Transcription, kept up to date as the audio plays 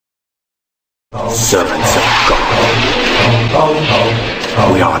Servants of God,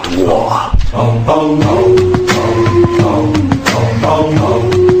 we are at war.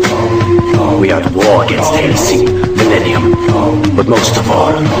 We are at war against heresy, millennium, but most of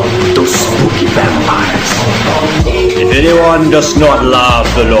all, those spooky vampires. If anyone does not love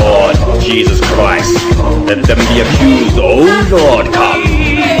the Lord Jesus Christ, let them be accused, O Lord, come.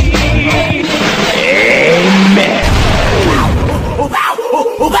 Amen.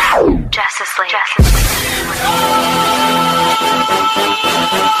 Justice League.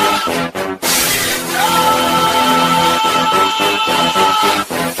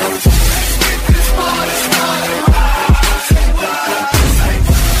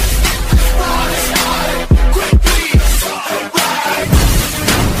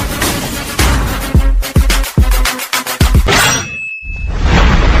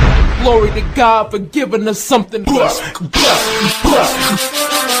 Glory to God for giving us something.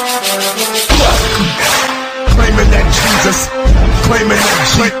 Claiming that Jesus, claiming that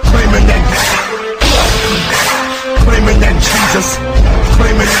Jesus, claiming that Jesus,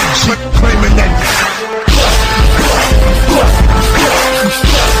 claiming that.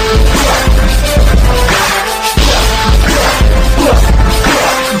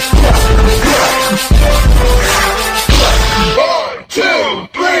 One, two,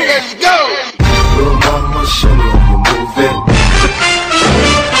 three, let's go. Little mama, show me how you move it.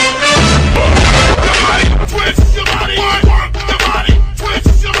 Twist your body, work the body,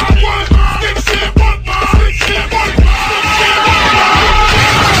 twist your body, stick shit, stick shit, y'all.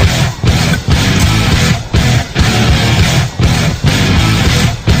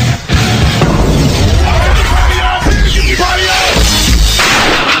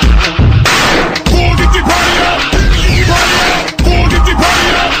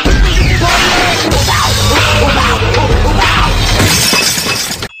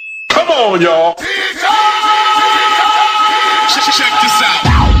 Check this out.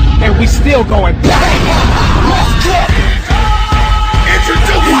 And we still going back.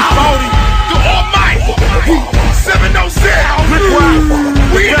 Introducing Bodie, the Almighty. 706.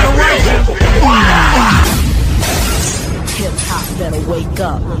 We in the building. Hip hop better wake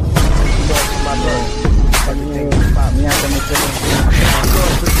up.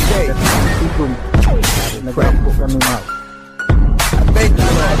 Thank you,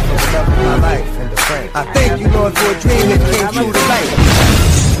 Lord, for the love of my life and the friend. I thank you, Lord, for a dream that came true tonight.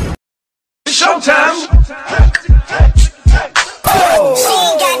 It's showtime. She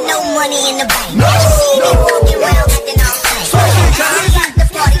ain't got no money in the bank. She been walking around acting all fake. She got the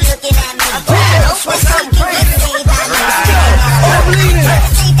party looking at me. What's shaking? Let's see if I know.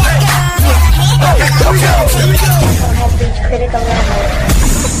 See that girl? Here we go.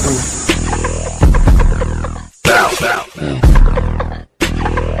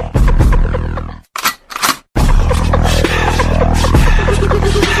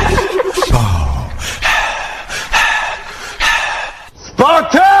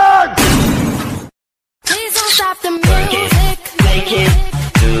 Spartan! Please don't stop the music. Make it,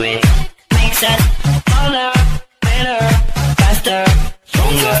 do it, makes us harder, better, faster,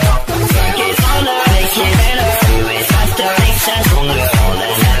 stronger. Work it harder, make it better, do it faster, makes us stronger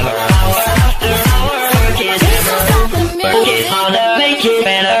than ever. Hour after hour, work it ever. Work it harder, make it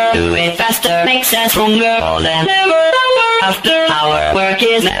better, do it faster, makes us stronger than ever. Hour after hour, work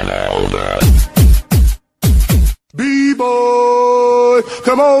is never over. B-boy,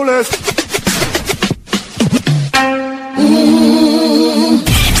 come on, let's.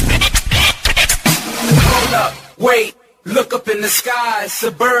 Hold up, wait, look up in the sky. It's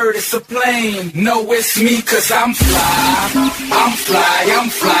a bird, it's a plane. No, it's me, cause I'm fly. I'm fly, I'm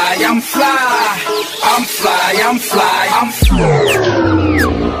fly, I'm fly. I'm fly, I'm fly, I'm fly.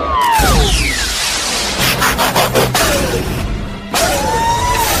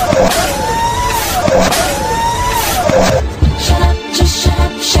 Shut up, just shut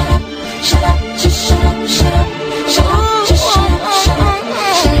up, shut up, shut up, just shut up, shut up, shut up, just shut up, shut up,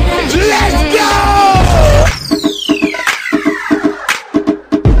 shut up. Let's go!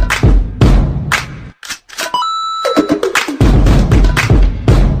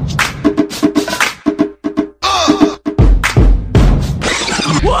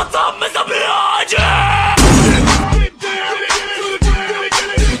 What's up,